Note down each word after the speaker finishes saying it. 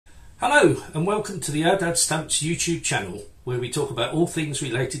Hello and welcome to the Our Dad Stamps YouTube channel, where we talk about all things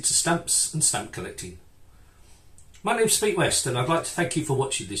related to stamps and stamp collecting. My name's Pete West and I'd like to thank you for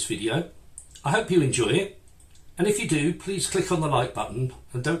watching this video. I hope you enjoy it, and if you do, please click on the like button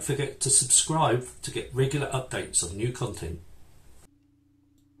and don't forget to subscribe to get regular updates of new content.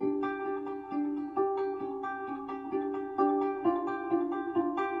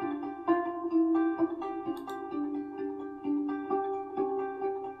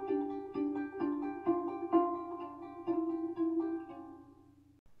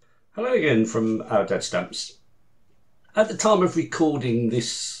 Hello again from Our Dad Stamps. At the time of recording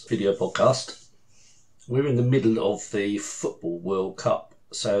this video podcast, we're in the middle of the Football World Cup,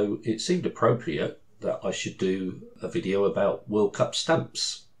 so it seemed appropriate that I should do a video about World Cup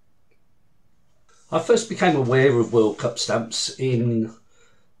stamps. I first became aware of World Cup stamps in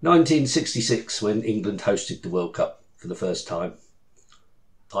 1966 when England hosted the World Cup for the first time.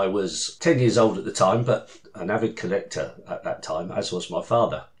 I was 10 years old at the time, but an avid collector at that time, as was my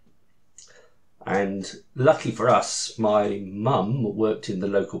father. And lucky for us, my mum worked in the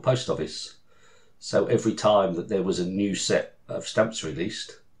local post office. So every time that there was a new set of stamps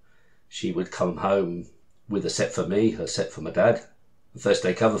released, she would come home with a set for me, a set for my dad, a first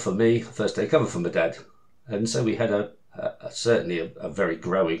day cover for me, a first day cover for my dad. And so we had certainly a very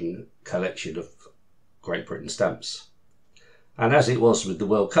growing collection of Great Britain stamps. And as it was with the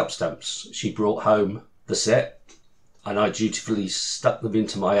World Cup stamps, she brought home the set, and I dutifully stuck them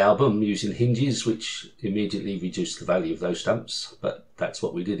into my album using hinges, which immediately reduced the value of those stamps, but that's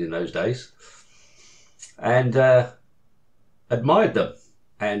what we did in those days. And admired them,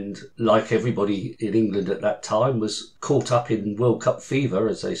 and like everybody in England at that time, was caught up in World Cup fever,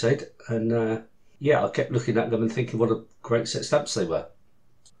 as they said, and yeah, I kept looking at them and thinking what a great set of stamps they were.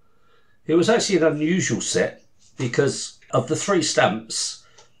 It was actually an unusual set because of the three stamps,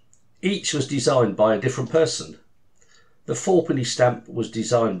 each was designed by a different person. The fourpenny stamp was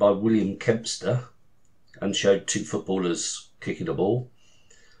designed by William Kempster and showed two footballers kicking a ball.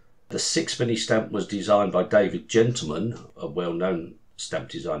 The sixpenny stamp was designed by David Gentleman, a well-known stamp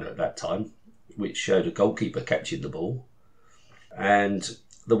designer at that time, which showed a goalkeeper catching the ball. And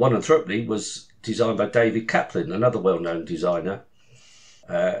the one and threepenny was designed by David Kaplan, another well-known designer,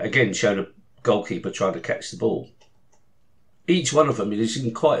 again showing a goalkeeper trying to catch the ball. Each one of them is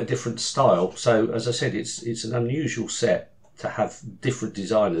in quite a different style, so as I said, it's an unusual set to have different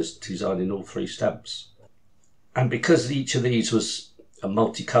designers designing all three stamps. And because each of these was a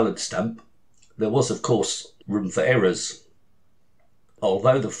multicoloured stamp, there was of course room for errors.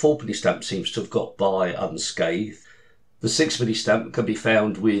 Although the fourpenny stamp seems to have got by unscathed, the sixpenny stamp can be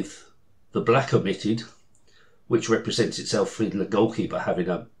found with the black omitted, which represents itself in the goalkeeper having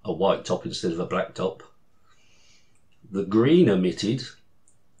a white top instead of a black top. The green omitted,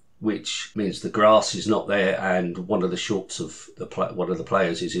 which means the grass is not there and one of the shorts of one of the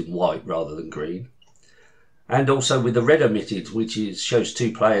players is in white rather than green. And also with the red omitted, which shows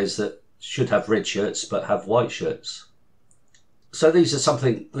two players that should have red shirts but have white shirts. So these are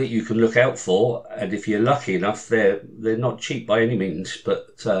something that you can look out for, and if you're lucky enough, they're not cheap by any means,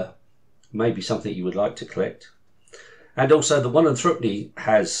 but maybe something you would like to collect. And also the one and threepenny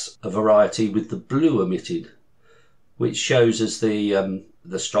has a variety with the blue omitted, which shows as the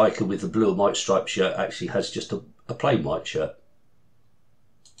striker with the blue and white striped shirt actually has just a plain white shirt.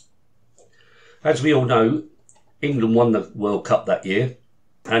 As we all know, England won the World Cup that year,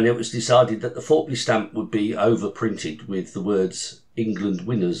 and it was decided that the fourpenny stamp would be overprinted with the words England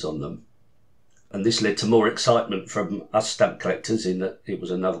winners on them. And this led to more excitement from us stamp collectors in that it was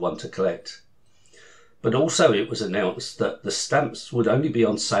another one to collect. But also it was announced that the stamps would only be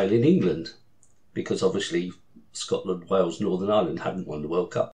on sale in England, because obviously Scotland, Wales, Northern Ireland hadn't won the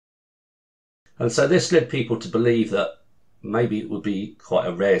World Cup. And so this led people to believe that maybe it would be quite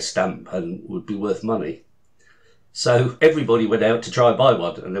a rare stamp and would be worth money. So everybody went out to try and buy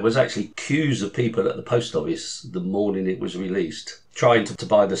one, and there was actually queues of people at the post office the morning it was released trying to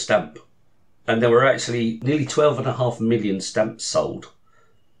buy the stamp. And there were actually nearly 12.5 million stamps sold,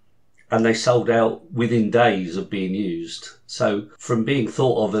 and they sold out within days of being used. So from being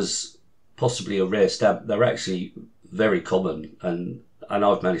thought of as possibly a rare stamp, they're actually very common, and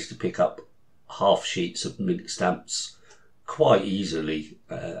I've managed to pick up half sheets of mint stamps quite easily,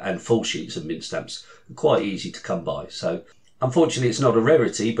 and full sheets of mint stamps quite easy to come by. So unfortunately it's not a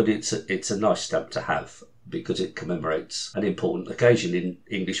rarity, but it's a nice stamp to have because it commemorates an important occasion in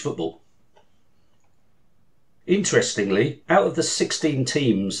English football. Interestingly, out of the 16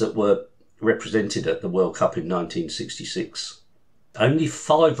 teams that were represented at the World Cup in 1966, only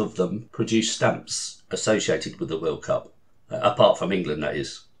 5 of them produced stamps associated with the World Cup, apart from England, that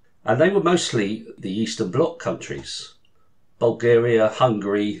is. And they were mostly the Eastern Bloc countries. Bulgaria,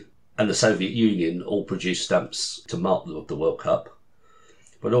 Hungary and the Soviet Union all produced stamps to mark the World Cup.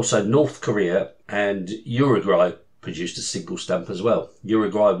 But also North Korea and Uruguay produced a single stamp as well.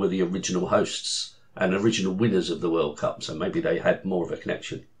 Uruguay were the original hosts and original winners of the World Cup, so maybe they had more of a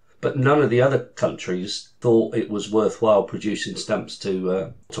connection. But none of the other countries thought it was worthwhile producing stamps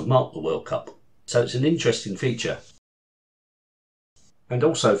to mark the World Cup. So it's an interesting feature. And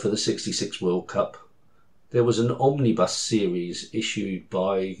also for the '66 World Cup, there was an omnibus series issued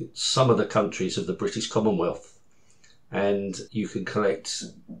by some of the countries of the British Commonwealth. And you can collect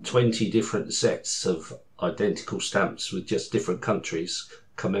 20 different sets of identical stamps with just different countries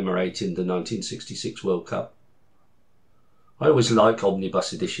commemorating the 1966 World Cup. I always like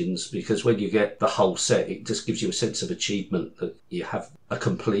omnibus editions because when you get the whole set, it just gives you a sense of achievement that you have a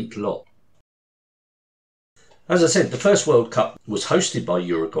complete lot. As I said, the first World Cup was hosted by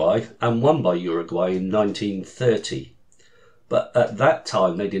Uruguay and won by Uruguay in 1930. But at that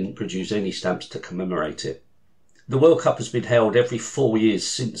time, they didn't produce any stamps to commemorate it. The World Cup has been held every 4 years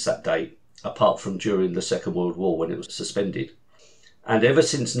since that date, apart from during the Second World War when it was suspended. And ever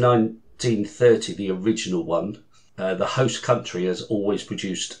since 1930, the original one, the host country has always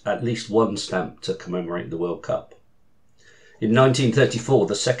produced at least one stamp to commemorate the World Cup. In 1934,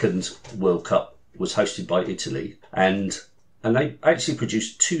 the second World Cup was hosted by Italy, and they actually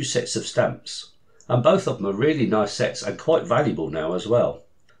produced 2 sets of stamps. And both of them are really nice sets and quite valuable now as well.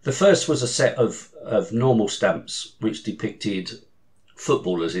 The first was a set of normal stamps which depicted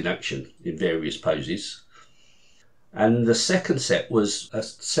footballers in action in various poses. And the second set was a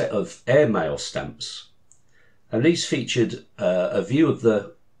set of airmail stamps. And these featured a view of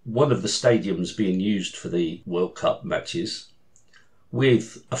one of the stadiums being used for the World Cup matches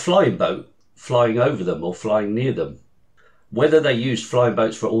with a flying boat flying over them or flying near them. Whether they used flying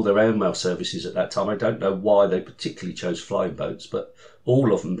boats for all their airmail services at that time, I don't know why they particularly chose flying boats, but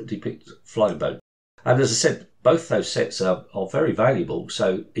all of them depict flying boats. And as I said, both those sets are very valuable,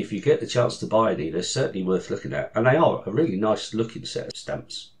 so if you get the chance to buy any, they're certainly worth looking at. And they are a really nice looking set of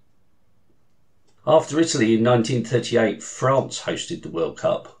stamps. After Italy in 1938, France hosted the World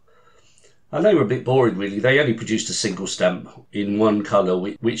Cup. And they were a bit boring really. They only produced a single stamp in one colour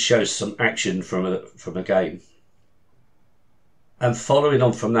which shows some action from a game. And following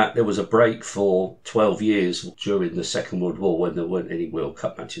on from that, there was a break for 12 years during the Second World War when there weren't any World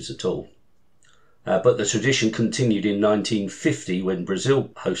Cup matches at all. But the tradition continued in 1950 when Brazil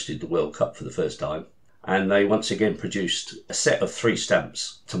hosted the World Cup for the first time. And they once again produced a set of 3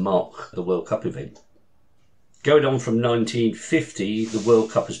 stamps to mark the World Cup event. Going on from 1950, the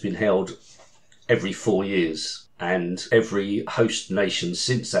World Cup has been held every 4 years, and every host nation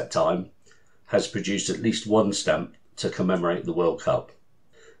since that time has produced at least one stamp to commemorate the World Cup.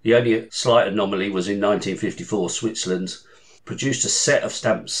 The only slight anomaly was in 1954, Switzerland produced a set of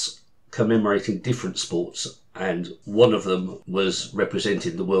stamps commemorating different sports, and one of them was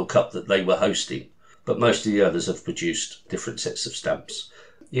representing the World Cup that they were hosting. But most of the others have produced different sets of stamps.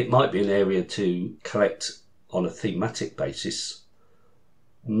 It might be an area to collect on a thematic basis.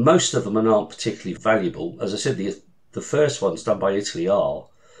 Most of them aren't particularly valuable. As I said, the first ones done by Italy are,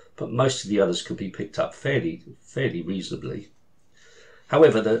 but most of the others can be picked up fairly reasonably.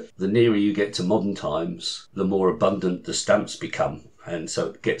 However, the nearer you get to modern times, the more abundant the stamps become, and so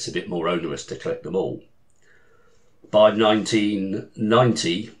it gets a bit more onerous to collect them all. By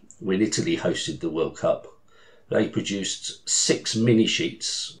 1990, when Italy hosted the World Cup, they produced 6 mini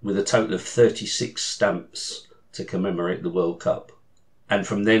sheets with a total of 36 stamps to commemorate the World Cup. And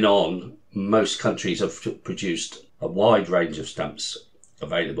from then on, most countries have produced a wide range of stamps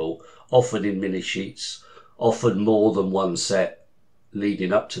available, often in mini sheets, often more than one set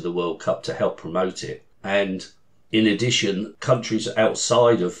leading up to the World Cup to help promote it. And in addition, countries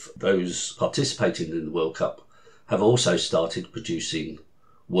outside of those participating in the World Cup have also started producing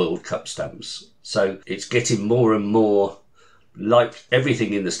World Cup stamps. So it's getting more and more, like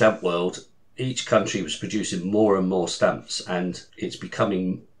everything in the stamp world, each country was producing more and more stamps, and it's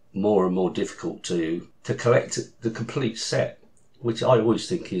becoming more and more difficult to collect the complete set, which I always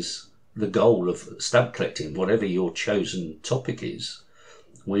think is the goal of stamp collecting. Whatever your chosen topic is,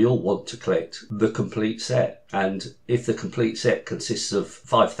 we all want to collect the complete set. And if the complete set consists of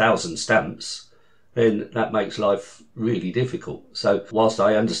 5,000 stamps, then that makes life really difficult. So whilst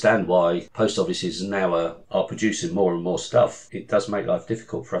I understand why post offices now are producing more and more stuff, it does make life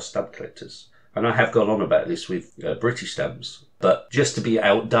difficult for us stamp collectors. And I have gone on about this with British stamps. But just to be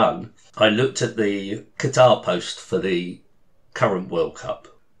outdone, I looked at the Qatar post for the current World Cup,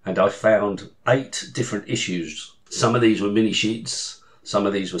 and I found 8 different issues. Some of these were mini sheets, Some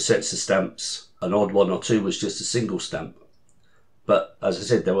of these were sets of stamps. An odd one or two was just a single stamp. But as I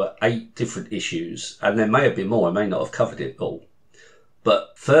said, there were 8 different issues, and there may have been more. I may not have covered it all.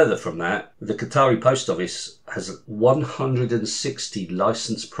 But further from that, the Qatari Post Office has 160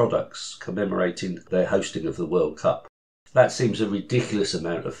 licensed products commemorating their hosting of the World Cup. That seems a ridiculous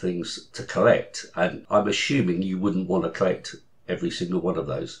amount of things to collect, and I'm assuming you wouldn't want to collect every single one of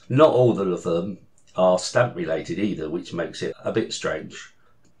those. Not all of them are stamp related either, which makes it a bit strange.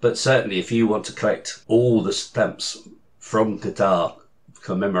 But certainly if you want to collect all the stamps from Qatar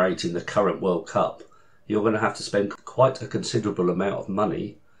commemorating the current World Cup, you're going to have to spend quite a considerable amount of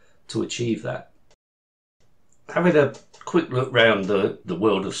money to achieve that. Having a quick look round the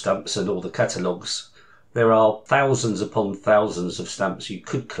world of stamps and all the catalogues, there are thousands upon thousands of stamps you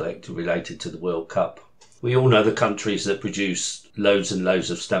could collect related to the World Cup. We all know the countries that produce loads and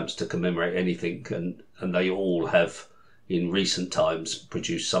loads of stamps to commemorate anything, and they all have, in recent times,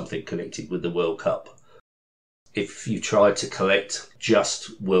 produced something connected with the World Cup. If you tried to collect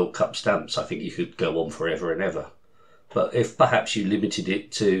just World Cup stamps, I think you could go on forever and ever. But if perhaps you limited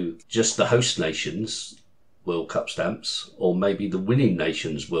it to just the host nations' World Cup stamps, or maybe the winning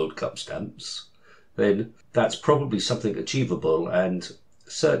nations' World Cup stamps, then that's probably something achievable and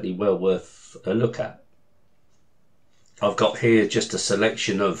certainly well worth a look at. I've got here just a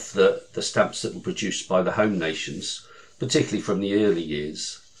selection of the stamps that were produced by the home nations, particularly from the early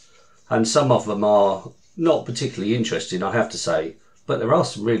years. And some of them are not particularly interesting, I have to say, but there are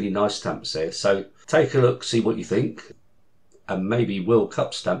some really nice stamps there. So take a look, see what you think, and maybe World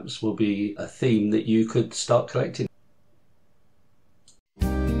Cup stamps will be a theme that you could start collecting.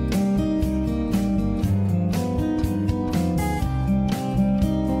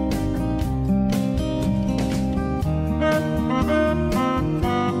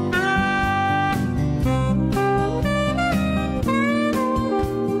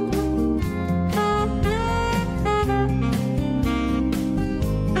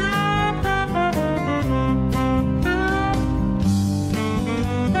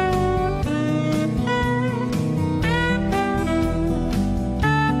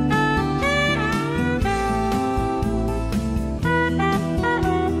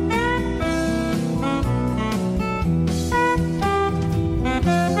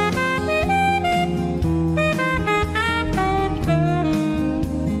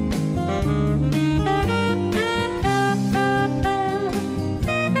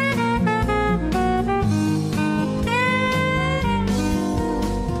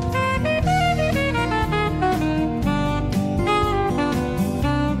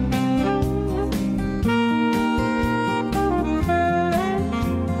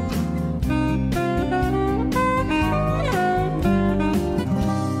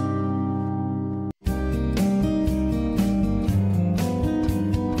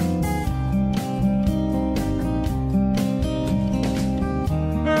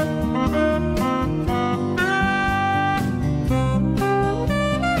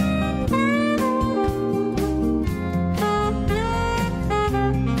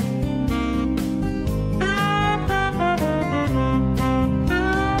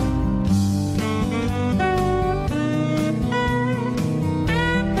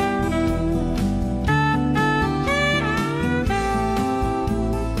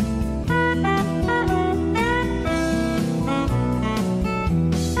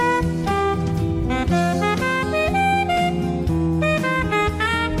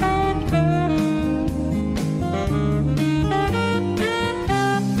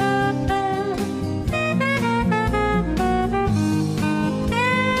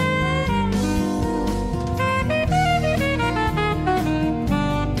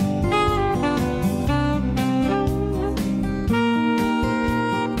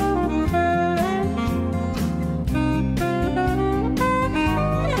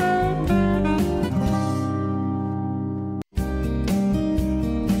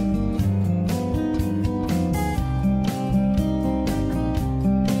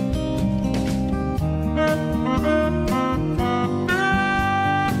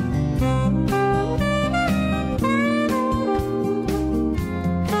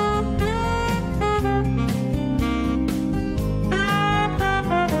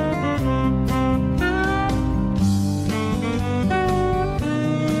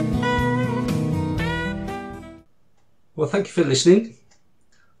 Well, thank you for listening.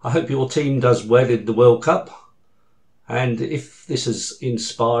 I hope your team does well in the World Cup. And if this has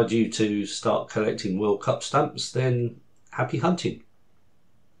inspired you to start collecting World Cup stamps, then happy hunting.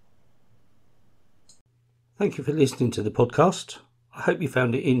 Thank you for listening to the podcast. I hope you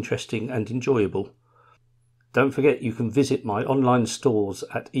found it interesting and enjoyable. Don't forget you can visit my online stores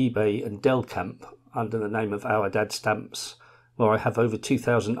at eBay and Delcamp under the name of Our Dad Stamps, where I have over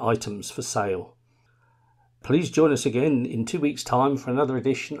 2,000 items for sale. Please join us again in 2 weeks' time for another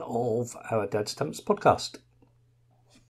edition of Our Dad Stamps podcast.